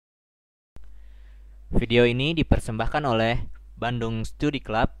Video ini dipersembahkan oleh Bandung Study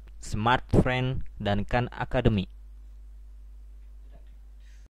Club, Smart Friend, dan Khan Academy.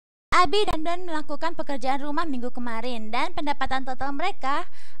 Abi dan Dan melakukan pekerjaan rumah minggu kemarin dan pendapatan total mereka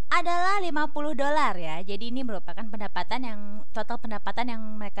adalah $50 ya. Jadi ini merupakan total pendapatan yang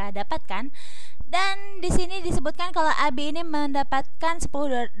mereka dapatkan. Dan di sini disebutkan kalau Abi ini mendapatkan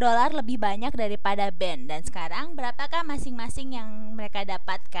 $10 lebih banyak daripada Ben. Dan sekarang berapakah masing-masing yang mereka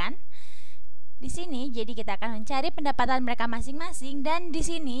dapatkan? Di sini jadi kita akan mencari pendapatan mereka masing-masing, dan di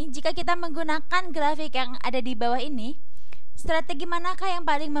sini jika kita menggunakan grafik yang ada di bawah ini, strategi manakah yang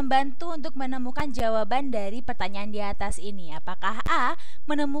paling membantu untuk menemukan jawaban dari pertanyaan di atas ini? Apakah A.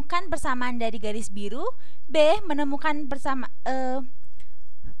 menemukan persamaan dari garis biru, B. menemukan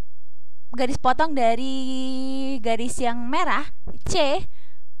garis potong dari garis yang merah, C.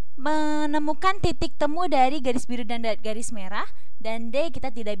 menemukan titik temu dari garis biru dan garis merah, dan D.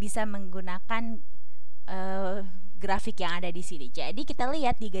 kita tidak bisa menggunakan grafik yang ada di sini. Jadi kita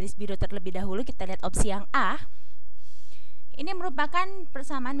lihat di garis biru terlebih dahulu, kita lihat opsi yang A. Ini merupakan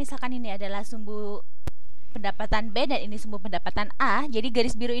persamaan, misalkan ini adalah sumbu pendapatan B dan ini sumbu pendapatan A. Jadi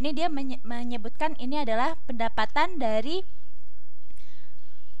garis biru ini dia menyebutkan ini adalah pendapatan dari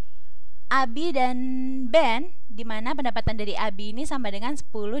Abi dan Ben, di mana pendapatan dari Abi ini sama dengan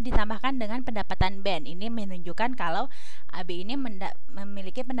 10 ditambahkan dengan pendapatan Ben. Ini menunjukkan kalau Abi ini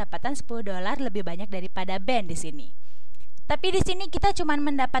memiliki pendapatan $10 lebih banyak daripada Ben di sini. Tapi di sini kita cuma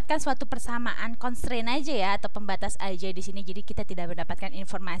mendapatkan suatu persamaan constraint aja ya, atau pembatas aja di sini. Jadi kita tidak mendapatkan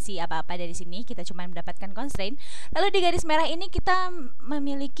informasi apa-apa dari sini, kita cuma mendapatkan constraint. Lalu di garis merah ini kita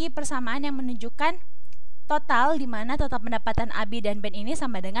memiliki persamaan yang menunjukkan total, di mana total pendapatan Abi dan Ben ini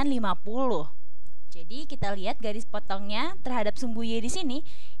sama dengan 50. Jadi kita lihat garis potongnya terhadap sumbu Y di sini,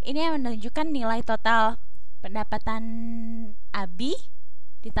 ini yang menunjukkan nilai total pendapatan Abi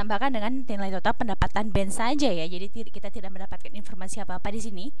ditambahkan dengan nilai total pendapatan Ben saja ya. Jadi kita tidak mendapatkan informasi apa-apa di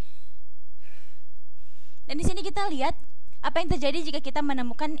sini. Dan di sini kita lihat apa yang terjadi jika kita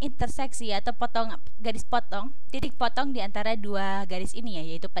menemukan interseksi atau titik potong di antara dua garis ini ya,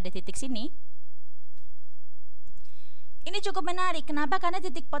 yaitu pada titik sini. Ini cukup menarik. Kenapa? Karena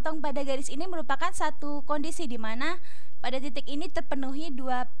titik potong pada garis ini merupakan satu kondisi di mana pada titik ini terpenuhi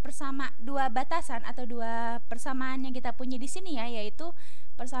dua batasan atau dua persamaan yang kita punya di sini ya, yaitu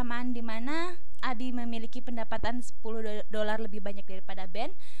persamaan di mana Abi memiliki pendapatan $10 lebih banyak daripada Ben,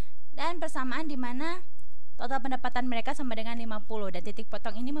 dan persamaan di mana total pendapatan mereka sama dengan 50, dan titik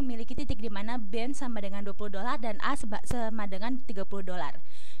potong ini memiliki titik di mana Ben sama dengan $20 dan A sama dengan $30.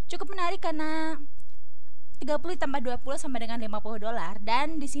 Cukup menarik karena 30 tambah 20 sama dengan $50,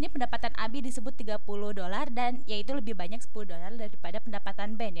 dan di sini pendapatan Abi disebut $30, dan yaitu lebih banyak $10 daripada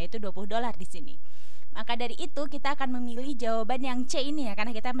pendapatan Ben, yaitu $20 di sini. Maka dari itu kita akan memilih jawaban yang C ini ya, karena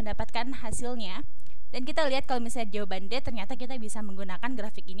kita mendapatkan hasilnya. Dan kita lihat kalau misalnya jawaban D, ternyata kita bisa menggunakan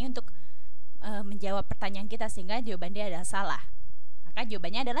grafik ini untuk menjawab pertanyaan kita, sehingga jawaban D adalah salah. Maka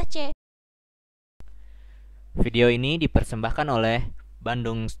jawabannya adalah C. Video ini dipersembahkan oleh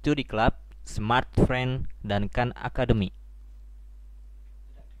Bandung Study Club, Smart Friend, dan Khan Academy.